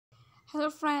Hello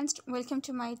friends, welcome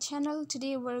to my channel.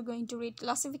 Today we're going to read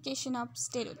classification of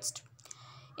statutes.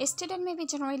 A statute may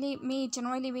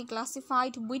generally be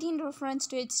classified within reference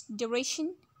to its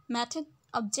duration, method,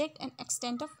 object, and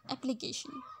extent of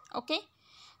application. Okay,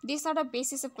 these are the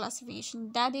basis of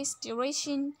classification. That is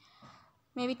duration,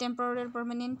 maybe temporary or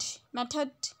permanent,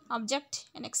 method, object,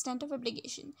 and extent of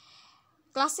application.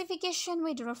 Classification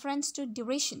with reference to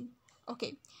duration.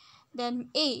 Okay. Then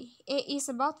A is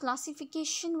about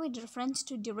classification with reference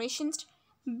to durations.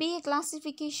 B,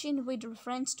 classification with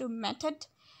reference to method.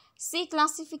 C,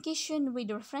 classification with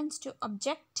reference to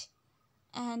object.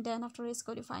 And then after is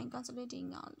codifying,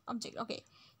 consolidating on object. Okay,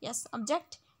 yes,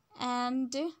 object.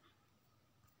 And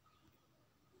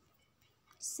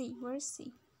C, where is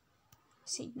C?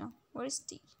 C, no, where is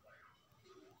D?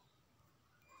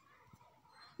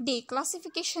 D,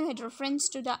 classification with reference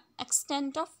to the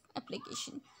extent of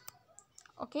application.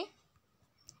 Okay,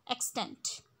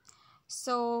 extent.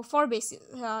 So four bases,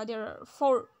 there are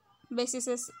four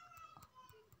bases,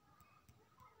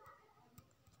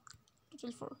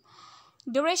 total four: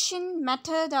 duration,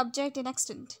 method, object, and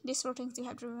extent. These four things you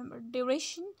have to remember.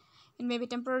 Duration, it may be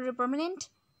temporary or permanent.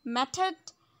 Method,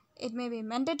 it may be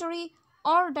mandatory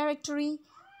or directory.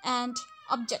 And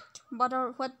object, what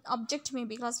object may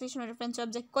be: classification with reference to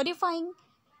object, codifying,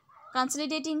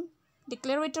 consolidating,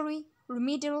 declaratory,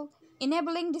 remedial,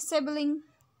 enabling, disabling,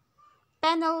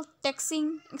 panel,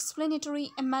 taxing,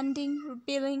 explanatory, amending,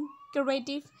 repealing,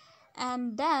 curative.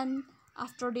 And then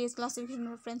after this, classification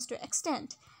reference to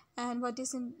extent. And what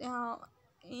is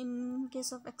in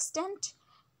case of extent?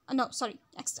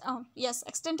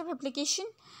 Extent of application.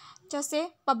 Just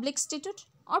say public statute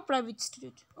or private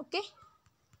statute. Okay.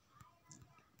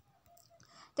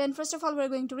 Then first of all, we are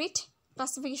going to read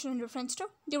classification in reference to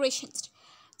durations.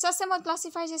 SASEMA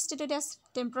classifies a statute as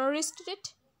temporary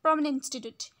statute, permanent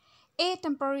statute. A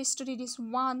temporary statute is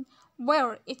one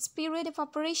where its period of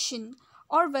operation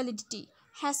or validity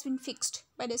has been fixed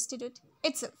by the statute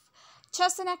itself.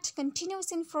 Thus, an act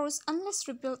continues in force unless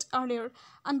repealed earlier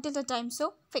until the time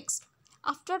so fixed.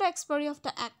 After the expiry of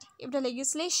the act, if the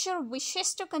legislature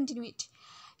wishes to continue it,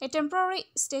 a temporary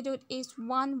statute is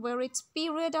one where its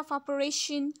period of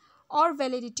operation or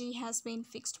validity has been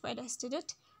fixed by the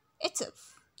statute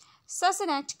itself. Such an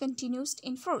act continues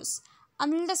in force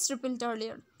unless repealed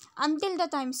earlier until the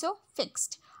time so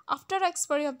fixed. After the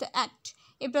expiry of the act,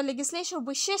 if the legislature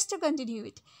wishes to continue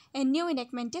it, a new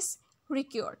enactment is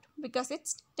required because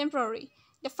it's temporary.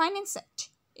 The Finance Act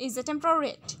is a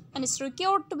temporary act and is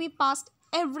required to be passed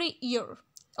every year.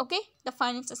 Okay, the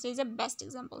Finance Act is the best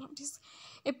example of this.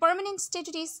 A permanent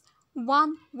statute is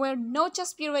one where no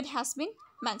such period has been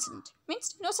mentioned,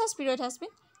 means no such period has been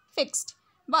fixed.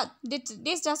 But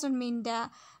this doesn't make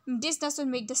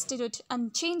the statute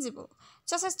unchangeable.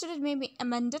 Such a statute may be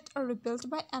amended or repealed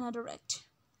by another act.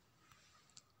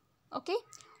 Okay,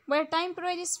 where time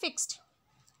period is fixed,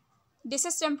 this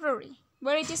is temporary.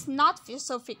 Where it is not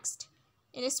so fixed,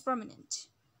 it is permanent.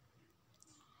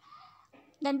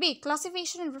 Then B,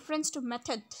 classification in reference to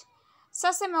method.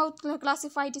 SASEMA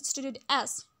classified its statute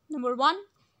as number 1,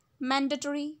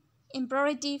 mandatory,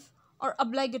 imperative, or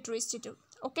obligatory statute.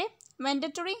 Okay,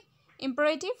 mandatory,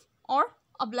 imperative, or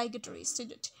obligatory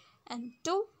statute. And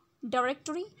 2,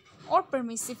 directory or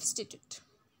permissive statute.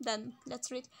 Then let's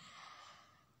read.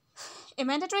 A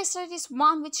mandatory statute is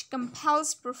one which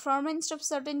compels performance of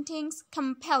certain things.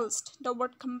 Compels, the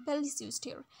word compel is used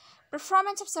here.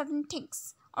 Performance of certain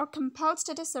things, or compels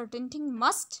that a certain thing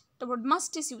must, the word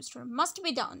must is used here, must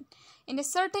be done in a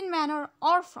certain manner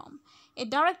or form. A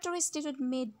directory statute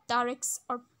may directs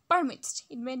or permits,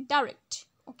 it may direct.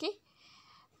 Okay,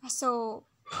 so,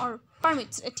 or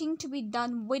permits a thing to be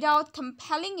done without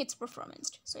compelling its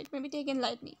performance. So it may be taken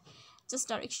lightly, just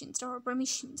directions or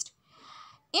permissions.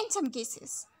 In some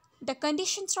cases, the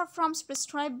conditions or forms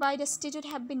prescribed by the statute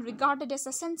have been regarded as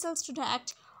essentials to the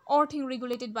act or thing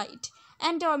regulated by it,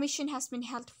 and their omission has been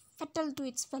held fatal to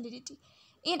its validity.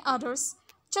 In others,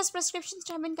 such prescriptions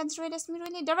have been considered as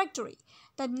merely directory,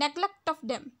 the neglect of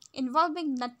them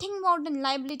involving nothing more than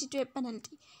liability to a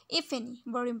penalty, if any,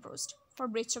 were imposed for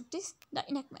breach of the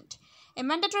enactment. A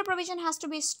mandatory provision has to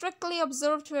be strictly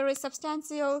observed where a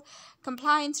substantial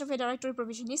compliance of a directory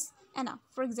provision is enough.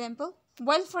 For example,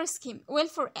 welfare scheme,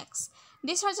 welfare acts.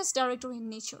 These are just directory in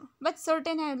nature, but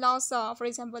certain laws, for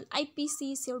example,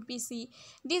 IPC, CRPC,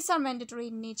 these are mandatory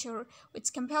in nature,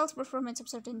 which compels performance of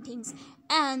certain things,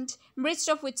 and breach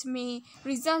of which may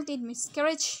result in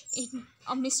miscarriage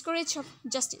of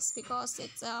justice because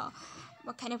it's a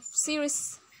kind of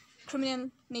serious criminal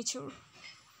nature.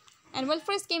 And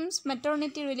welfare schemes,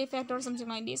 maternity relief act or something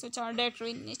like this, which are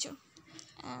directory in nature,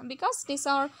 because these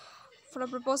are for the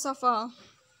purpose of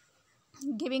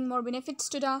giving more benefits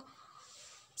to the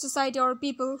society or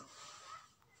people.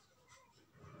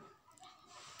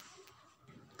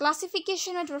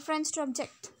 Classification with reference to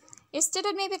object. A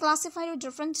statute may be classified with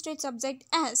reference to its object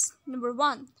as number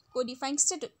 1. Codifying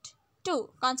statute, 2.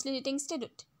 Consolidating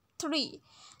statute, 3.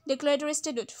 Declaratory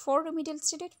statute, 4. Remedial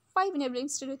statute, 5. Enabling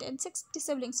statute, and 6.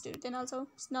 Disabling statute, and also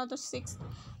not 6.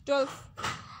 12.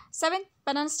 7.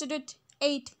 Penal statute,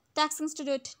 8. Taxing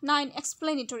statute, 9.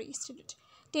 Explanatory statute,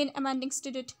 10. Amending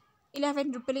statute,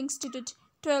 11. Repealing statute,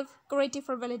 12. Corrective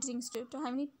or validating statute.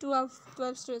 How many? 12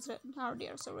 statutes are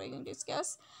there, so we're going to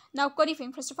discuss. Now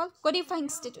codifying. First of all, codifying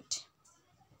statute.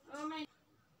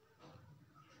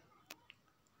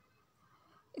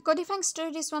 A codifying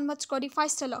statute is one which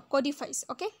codifies the law. Codifies,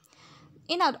 okay?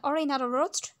 In other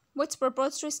words, which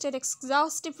purports to state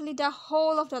exhaustively the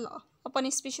whole of the law upon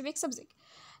a specific subject.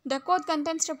 The code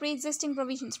contains the pre-existing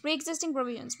provisions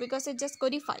because it just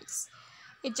codifies.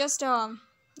 It just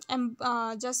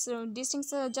these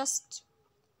things just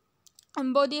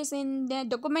embodies in the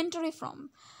documentary form,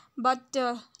 but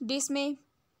this may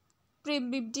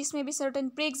be certain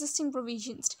pre-existing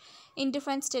provisions in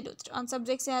different statutes on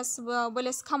subjects as well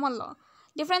as common law.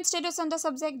 Different statutes on the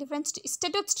subject, different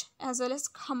statutes as well as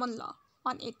common law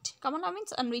on it. Common law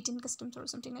means unwritten customs or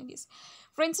something like this.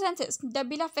 For instance, the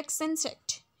Bill of Exchange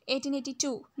Act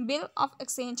 1882, Bill of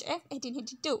Exchange Act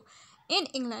 1882 in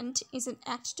England is an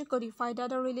act to codify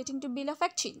data relating to Bill of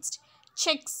Exchange,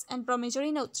 checks and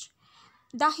promissory notes.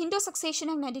 The Hindu Succession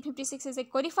Act 1956 is a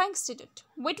codifying statute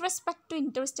with respect to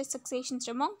interstate successions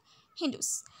among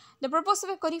Hindus. The purpose of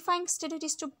a codifying statute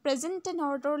is to present an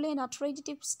orderly and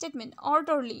authoritative statement.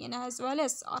 Orderly and as well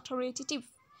as authoritative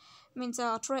means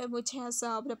which has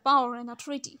the power and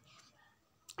authority.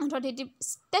 Authoritative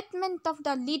statement of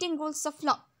the leading rules of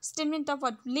law. Statement of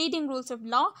what? Leading rules of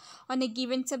law on a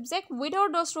given subject, whether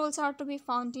those rules are to be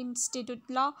found in statute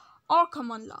law or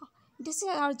common law. These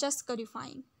are just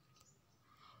codifying.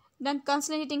 Then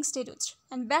consolidating statutes.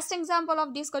 And best example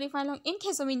of this codifying law in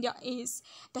case of India is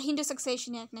the Hindu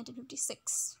Succession Act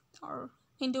 1956 or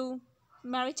Hindu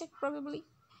Marriage Act probably.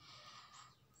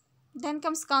 Then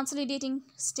comes consolidating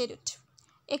statute.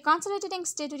 A consolidating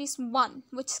statute is one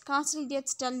which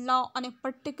consolidates the law on a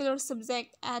particular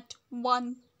subject at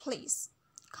one place.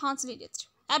 Consolidates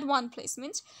at one place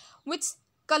means which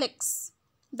collects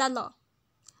the law.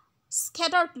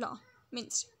 Scattered law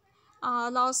means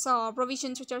laws or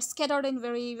provisions which are scattered in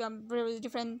very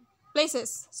different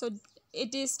places. So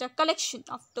it is the collection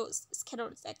of those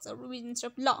scattered acts or provisions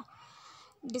of law.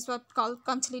 This is what called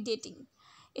consolidating.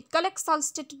 It collects all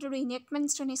statutory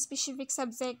enactments on a specific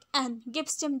subject and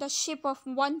gives them the shape of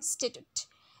one statute.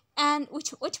 And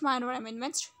which minor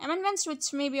amendments? Amendments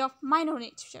which may be of minor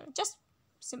nature, just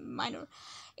minor,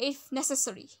 if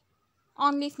necessary,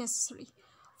 only if necessary.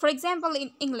 For example,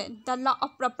 in England, the Law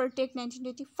of Property Act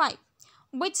 1925,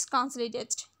 which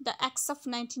consolidates the Acts of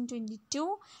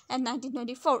 1922 and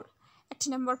 1924, Act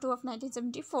number 2 of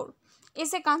 1974,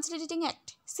 is a consolidating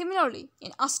act. Similarly,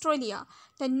 in Australia,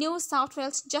 the New South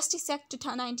Wales Justice Act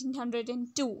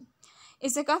 1902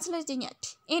 is a consolidating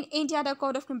act. In India, the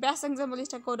Code of best example is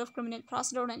the Code of Criminal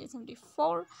Procedure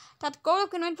 1974. That Code of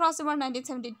Criminal Procedure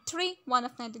 1973, one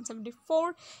of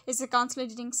 1974, is a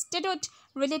consolidating statute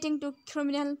relating to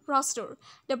criminal procedure.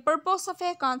 The purpose of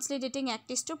a consolidating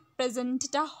act is to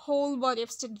present the whole body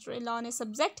of statutory law on a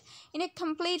subject in a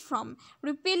complete form,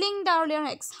 repealing the earlier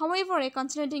acts. However, a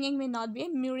consolidating act may not be a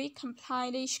mere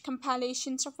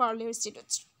compilations of earlier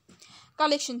statutes.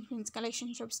 Collection means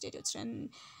collections of statutes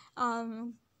and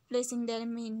placing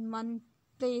them in one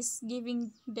place,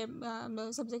 giving them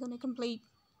the subject on a complete,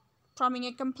 forming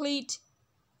a complete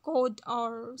code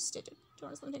or statute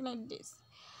or something like this.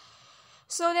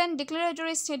 So then,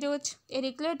 declaratory statute. A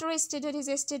declaratory statute is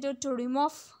a statute to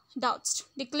remove doubts.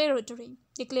 Declaratory,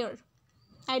 declare.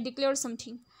 I declare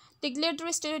something.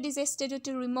 Declaratory statute is a statute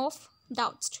to remove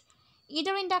doubts,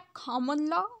 either in the common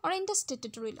law or in the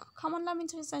statutory law. Common law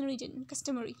means it's unwritten,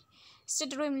 customary.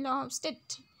 Statutory law,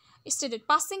 stated.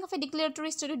 Passing of a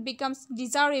declaratory statute becomes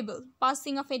desirable.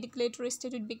 Passing of a declaratory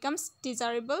statute becomes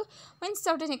desirable when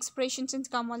certain expressions in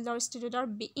common law or statute are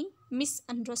being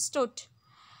misunderstood.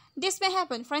 This may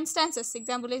happen, for instance,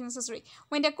 example is necessary,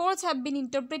 when the courts have been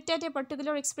interpreted a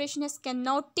particular expression as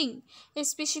connoting a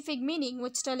specific meaning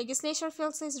which the legislature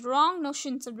feels is wrong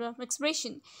notions of the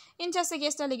expression. In such a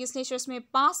case, the legislatures may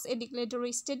pass a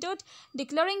declaratory statute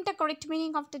declaring the correct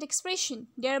meaning of that expression,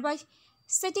 thereby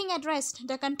setting at rest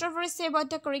the controversy about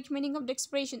the correct meaning of the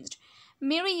expressions.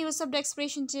 Mere use of the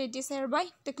expression is hereby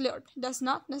declared does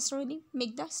not necessarily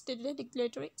make the statute a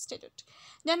declaratory statute.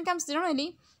 Then comes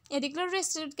generally, A declaratory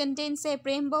statute contains a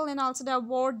preamble and also the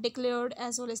word declared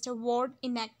as well as the word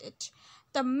enacted.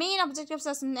 The main objective of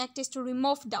such an act is to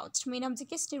remove doubts. Main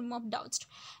objective is to remove doubts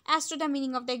as to the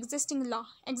meaning of the existing law.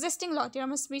 Existing law, there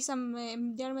must be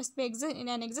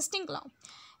an existing law,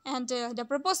 and the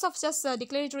purpose of just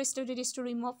declaratory statute is to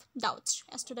remove doubts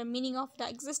as to the meaning of the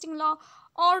existing law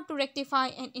or to rectify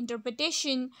an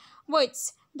interpretation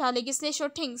which the legislature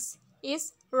thinks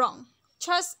is wrong.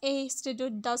 Thus, a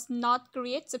statute does not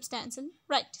create substantive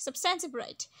right.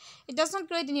 It does not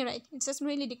create any right. It just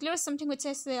merely declares something which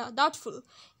is doubtful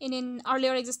in an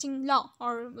earlier existing law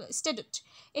or statute.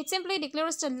 It simply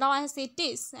declares the law as it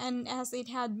is and as it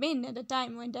had been at the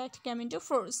time when the act came into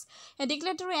force. A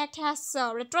declaratory act has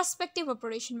retrospective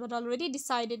operation, but already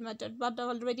decided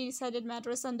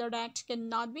matters under the act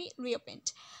cannot be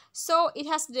reopened. So it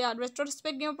has the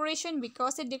retrospective operation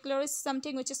because it declares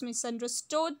something which is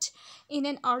misunderstood in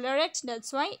an earlier act.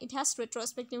 That's why it has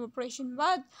retrospective operation.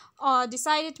 But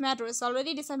decided matters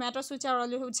which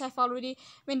have already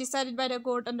been decided by the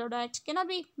court under the act cannot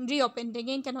be reopened.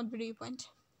 Again, cannot be reopened.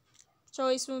 So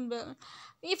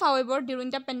if, however,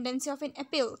 during the pendency of an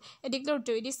appeal, a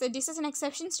declaratory, this is an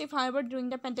exception. If, however, during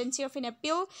the pendency of an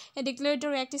appeal, a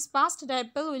declaratory act is passed, the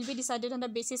appeal will be decided on the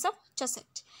basis of just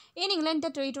act. In England, the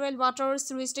Territorial Waters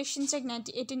Jurisdictions Act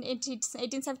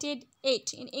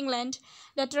 1878. In England,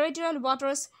 the Territorial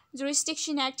Waters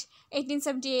Jurisdiction Act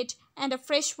 1878 and the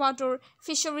Freshwater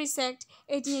Fisheries Act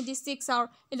 1886 are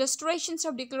illustrations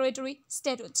of declaratory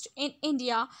statutes. In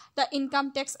India, the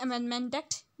Income Tax Amendment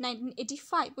Act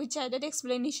 1985, which added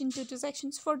explanation to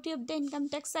sections 40 of the Income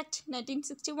Tax Act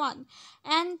 1961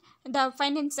 and the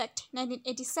Finance Act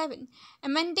 1987,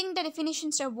 amending the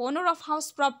definitions of owner of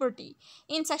house property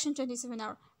in section 27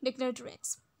 are declaratory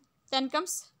acts. Then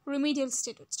comes remedial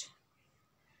statutes.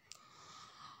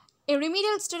 A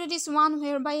remedial statute is one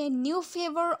whereby a new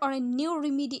favor or a new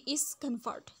remedy is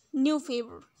conferred. New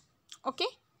favor, okay,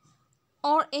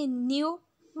 or a new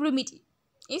remedy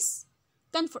is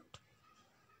conferred.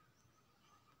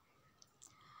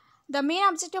 The main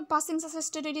objective of passing such a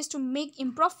statute is to make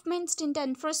improvements in the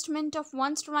enforcement of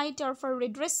one's right or for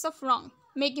redress of wrong.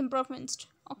 Make improvements,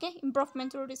 okay,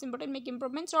 improvements, word is important. Make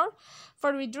improvements or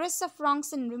for redress of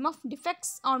wrongs and remove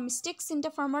defects or mistakes in the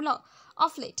former law.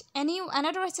 Of late,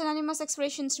 another synonymous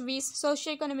expressions with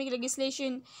socio-economic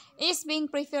legislation is being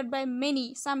preferred by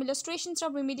many. Some illustrations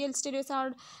of remedial statutes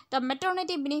are the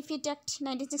Maternity Benefit Act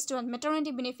 1961,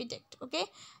 Maternity Benefit Act, okay,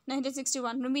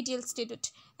 1961, remedial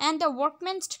statute, and the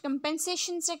Workmen's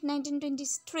Compensations Act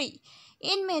 1923.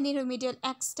 In many remedial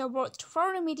acts, the word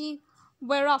for remedy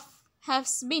whereof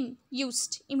has been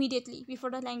used immediately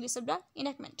before the language of the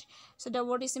enactment. So the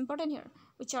word is important here,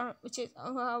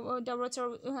 the words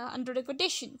are under the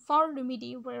quotation, for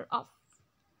remedy whereof.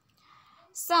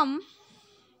 Some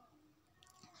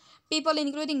people,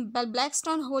 including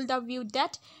Blackstone, hold the view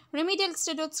that remedial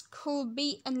statutes could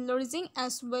be enlarging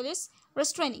as well as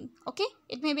restraining. Okay,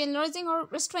 it may be enlarging or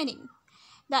restraining.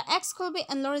 The acts could be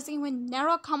enlarging when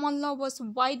narrow common law was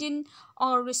widened,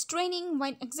 or restraining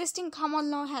when existing common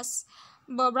law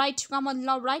right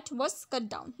was cut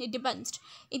down. It depends.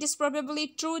 It is probably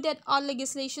true that all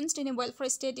legislations in a welfare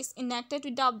state is enacted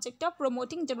with the object of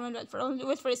promoting general welfare. Only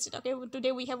welfare state. Okay,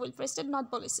 today we have welfare state, not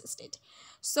policy state.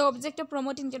 So object of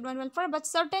promoting general welfare, but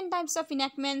certain types of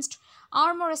enactments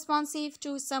are more responsive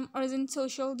to some urgent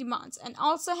social demands and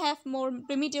also have more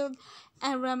remedial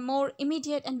and more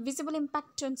immediate and visible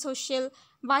impact on social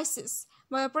vices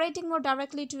by operating more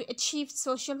directly to achieve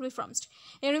social reforms.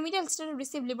 A remedial statute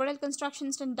receives liberal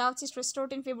constructions and doubts is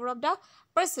restored in favor of the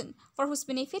person for whose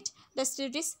benefit the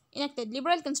statute is enacted.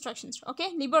 Liberal constructions,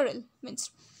 okay, liberal means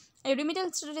a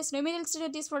remedial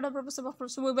statute is for the purpose of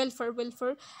welfare,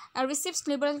 receives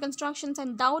liberal constructions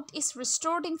and doubt is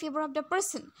restored in favor of the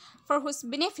person for whose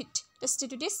benefit the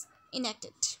statute is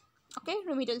enacted. Okay,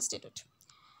 remedial statute.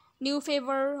 New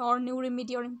favor or new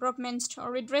remedy or improvements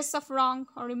or redress of wrong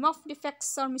or remove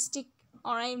defects or mistake,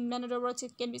 or in other words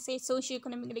it can be say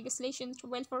socio-economic legislation to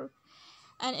welfare.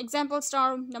 And examples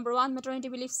are number 1, Maternity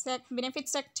Benefits Act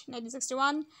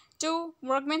 1961, 2,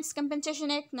 Workmen's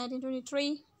Compensation Act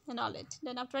 1923, and all that.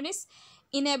 Then after this,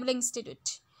 enabling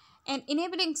statute. An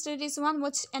enabling statute is one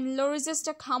which enlarges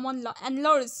the common law.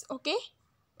 Enlarges, okay,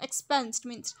 expanded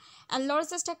means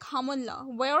enlarges the common law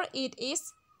where it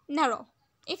is narrow.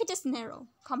 If it is narrow,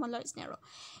 common law is narrow,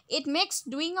 it makes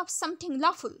doing of something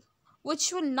lawful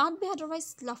which will not be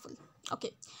otherwise lawful.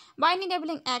 Okay, by an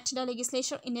enabling act, the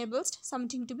legislature enables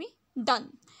something to be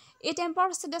done. It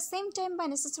empowers at the same time by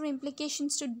necessary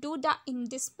implications to do the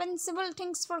indispensable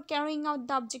things for carrying out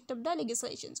the object of the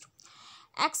legislation.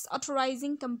 Acts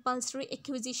authorizing compulsory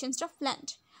acquisitions of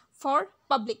land, for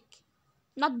public,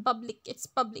 not public, it's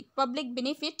public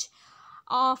benefit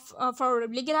of for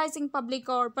legalizing public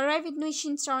or private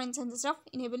nuisance or instances of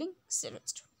enabling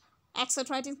statutes.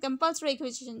 Etc. It is compulsory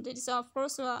acquisition. That is of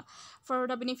course for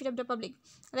the benefit of the public.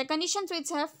 The conditions which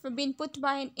have been put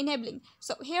by enabling.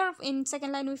 So here in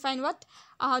second line we find what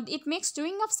it makes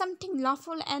doing of something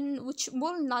lawful and which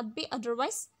will not be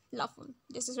otherwise lawful.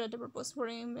 This is what the purpose. For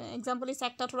example, is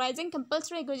act authorizing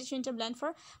compulsory acquisition of land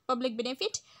for public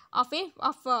benefit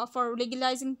for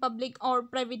legalizing public or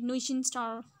private nuisance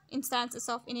or instances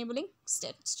of enabling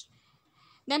statutes.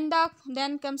 Then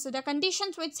comes the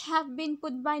conditions which have been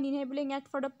put by an enabling act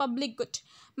for the public good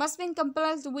must be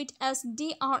complied with as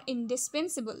they are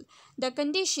indispensable. The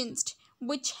conditions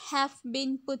which have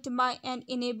been put by an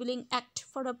enabling act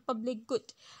for the public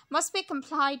good must be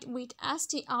complied with as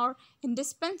they are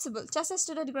indispensable, just as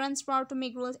to the grants power to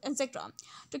make rules, etc.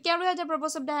 to carry out the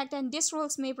purpose of the act, and these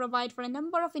rules may provide for a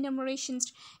number of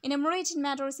enumerated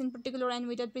matters in particular and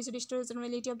without prejudice to the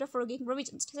generality of the foregoing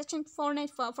provisions. Section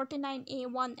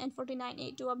 49A1 and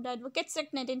 49A2 of the Advocates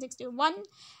Act 1961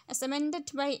 as amended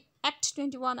by Act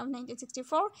 21 of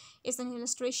 1964 is an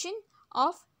illustration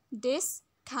of this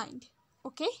kind.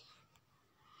 Okay.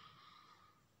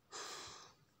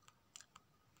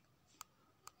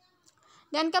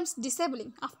 Then comes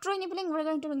disabling. After enabling, we're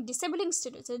going to disabling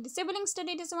statute. So disabling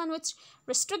statute is one which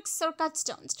restricts or cuts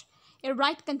down a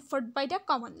right conferred by the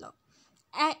common law.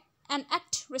 An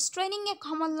act restraining a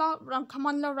common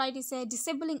law right is a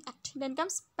disabling act. Then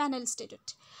comes penal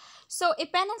statute. So a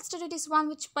penal statute is one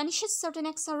which punishes certain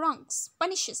acts or wrongs.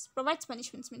 Provides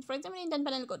punishments. For example, Indian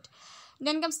Penal Code.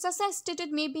 Then comes such a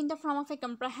statute may be in the form of a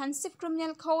comprehensive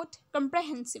criminal code,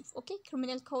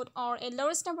 criminal code, or a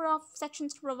lowest number of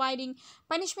sections providing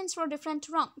punishments for different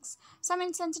wrongs. Some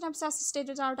instances of such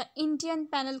statutes are the Indian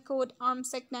Penal Code,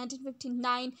 Arms Act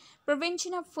 1959,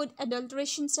 Prevention of Food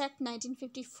Adulterations Act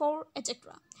 1954,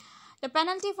 etc. The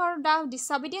penalty for the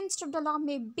disobedience to the law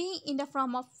may be in the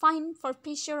form of fine,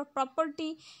 forfeiture of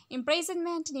property,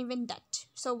 imprisonment, and even death.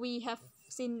 So we have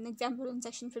seen an example in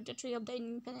section 53 of the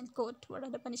Indian Penal Code. What are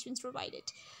the punishments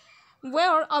provided?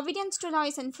 Where obedience to law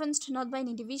is influenced not by an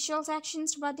individual's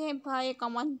actions but by a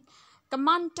command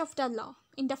of the law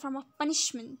in the form of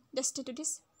punishment, the statute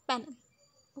is penal.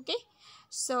 Okay,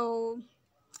 so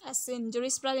as in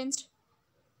jurisprudence,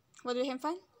 what do we have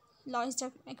find? Law is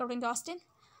the, according to Austin,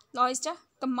 law is the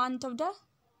command of the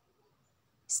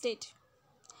state.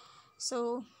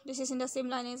 So this is in the same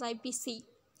line as IPC.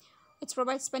 It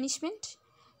provides punishment,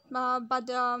 but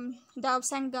the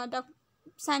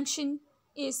sanction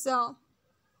is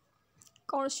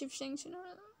coercive sanction or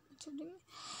something.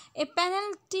 A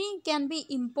penalty can be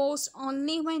imposed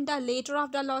only when the letter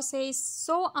of the law says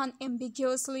so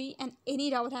unambiguously and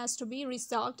any doubt has to be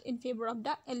resolved in favor of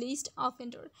the alleged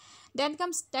offender. Then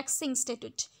comes taxing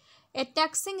statute. A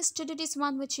taxing statute is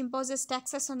one which imposes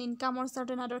taxes on income or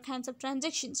certain other kinds of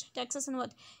transactions. Taxes on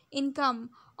what?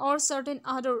 Income or certain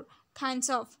other kinds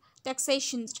of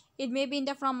taxations. It may be in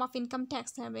the form of income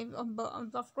tax.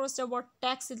 Of course, the word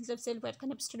tax itself, what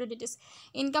kind of statute it is.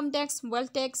 Income tax,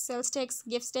 wealth tax, sales tax,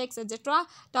 gifts tax, etc.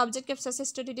 The objective of such a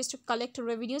statute is to collect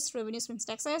revenues. Revenues means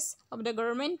taxes of the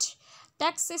government.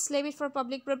 Tax is levied for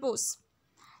public purpose.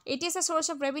 It is a source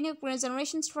of revenue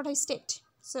generations for the state.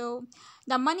 So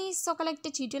the money is so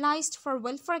collected, utilized for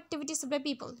welfare activities of the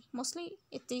people. Mostly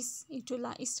it is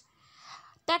utilized.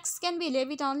 Tax can be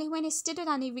levied only when a statute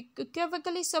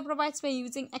unequivocally so provides by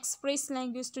using express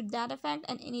language to that effect,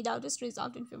 and any doubt is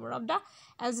resolved in favor of the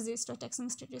LLB. So taxing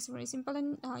statute is very simple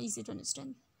and easy to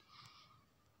understand.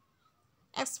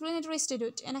 Explanatory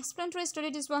statute. An explanatory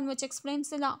statute is one which explains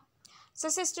the law.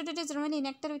 Such a statute is generally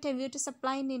enacted with a view to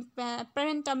supply an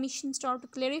apparent omissions or to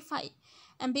clarify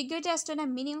ambiguity as to the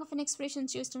meaning of an expression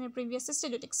used in a previous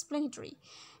statute. Explanatory.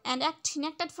 An act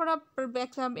enacted for a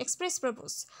express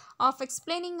purpose of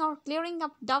explaining or clearing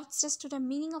up doubts as to the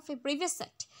meaning of a previous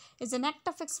act is an act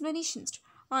of explanations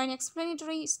or an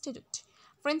explanatory statute.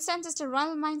 For instance, the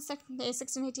Royal Mines Act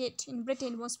 1688 in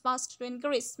Britain was passed to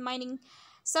encourage mining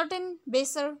certain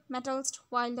baser metals,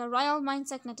 while the Royal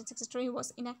Mines Act 1963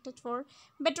 was enacted for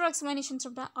better explanations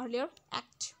of the earlier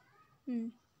act.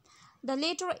 The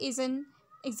latter is an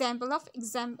example of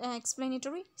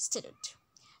explanatory statute.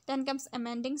 Then comes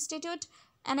amending statute.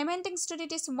 An amending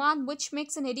statute is one which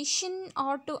makes an addition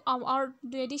or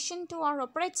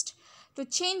operates to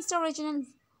change the original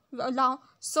law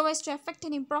so as to effect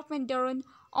an improvement therein,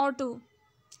 or to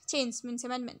change means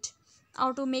amendment,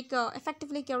 or to make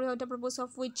effectively carry out the purpose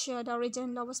of which the original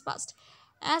law was passed.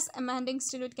 As amending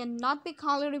statute cannot be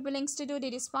called a repealing statute,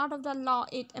 it is part of the law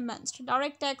it amends.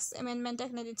 Direct Tax Amendment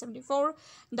Act 1974,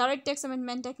 Direct Tax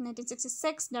Amendment Act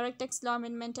 1966, Direct Tax Law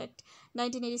Amendment Act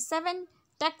 1987,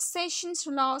 Taxation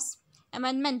Laws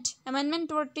Amendment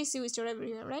 20 used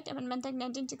everywhere, right? Amendment Act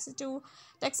 1962,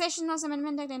 Taxation Laws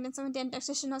Amendment Act 1970, and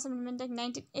Taxation Laws Amendment Act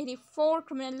 1984,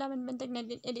 Criminal Law Amendment Act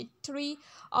 1983,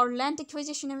 or Land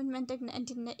Acquisition Amendment Act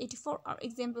 1984 are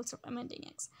examples of amending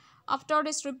acts. After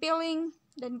this repealing,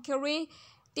 then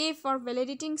curative or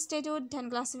validating statute, then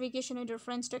classification with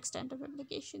reference to extent of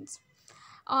applications.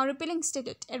 Repealing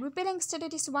statute. A repealing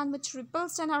statute is one which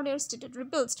repeals an earlier statute.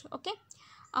 Repeals, okay?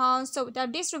 So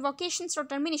that these revocations or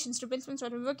terminations, replacements or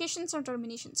revocations or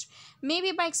terminations, may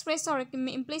be by express or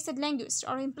implicit language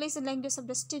of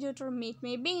the statute, or may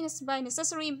be by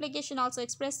necessary implication also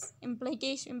express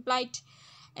implication implied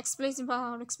explicit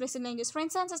or explicit language. For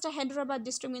instance, as the Hyderabad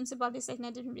District Municipality Act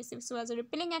 1956 was a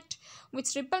repealing act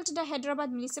which repealed the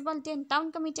Hyderabad Municipality and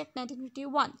Town Committee Act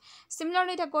 1951.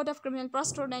 Similarly, the Code of Criminal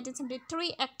Procedure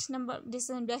 1973 Act number, this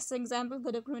is the best example,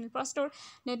 Code of Criminal Procedure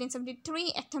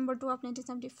 1973 Act number 2 of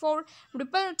 1974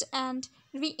 repealed and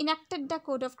reenacted the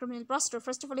Code of Criminal Procedure.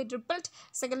 First of all, it repealed.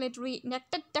 Secondly, it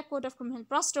reenacted the Code of Criminal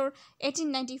Procedure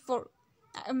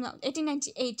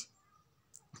 1898.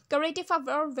 Curative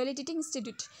or validating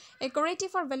statute. A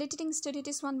curative or validating statute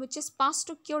is one which is passed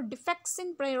to cure defects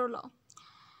in prior law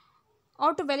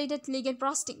or to validate legal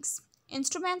proceedings.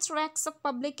 Instruments or acts of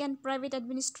public and private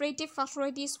administrative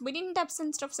authorities within the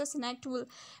absence of such an act will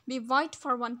be void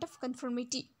for want of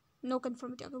conformity.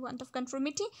 Want of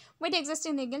conformity with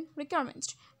existing legal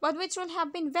requirements, but which will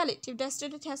have been valid if the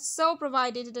statute has so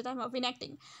provided at the time of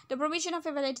enacting. The provision of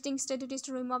a validating statute is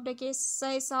to remove the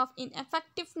cases of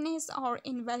ineffectiveness or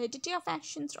invalidity of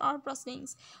actions or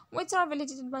proceedings which are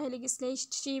validated by a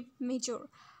legislative measure.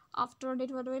 After that,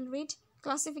 what we'll read,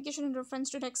 classification in reference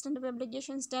to the extent of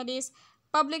obligations, that is,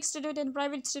 public statute and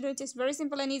private statute is very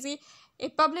simple and easy. A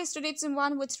public statute is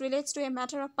one which relates to a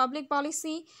matter of public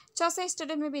policy. Just a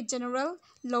statute may be general,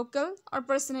 local, or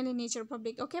personal in nature.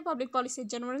 Public policy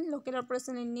general, local, or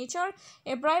personal in nature.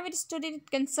 A private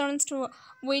statute concerns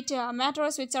with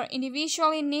matters which are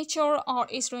individual in nature or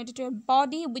is related to a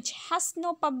body which has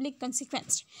no public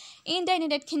consequence. In the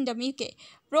United Kingdom, UK,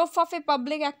 proof of a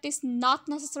public act is not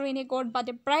necessary in a court, but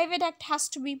a private act has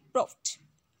to be proved.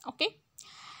 Okay.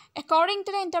 According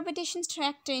to the Interpretation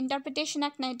Act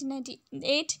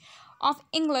 1998 of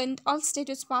England, all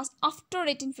statutes passed after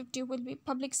 1850 will be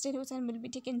public statutes and will be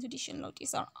taken judicial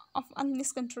notice of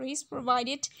unless contrary is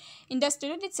provided in the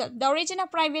statute itself. The origin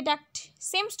of private act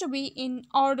seems to be in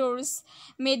orders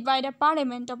made by the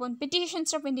Parliament upon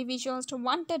petitions of individuals who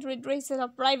wanted redressal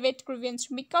of private grievance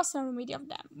because no remedy of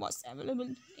them was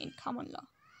available in common law.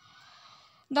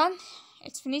 Done.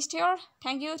 It's finished here.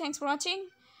 Thank you. Thanks for watching.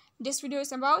 This video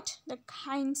is about the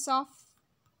kinds of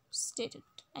statute,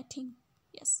 I think.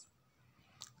 Yes.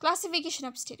 Classification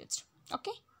of statutes.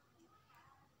 Okay.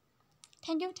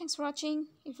 Thank you. Thanks for watching.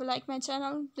 If you like my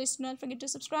channel, please do not forget to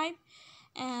subscribe.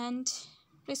 And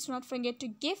please do not forget to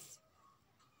do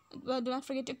not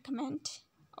forget to comment.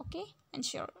 Okay. And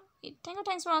share it. Thank you.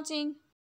 Thanks for watching.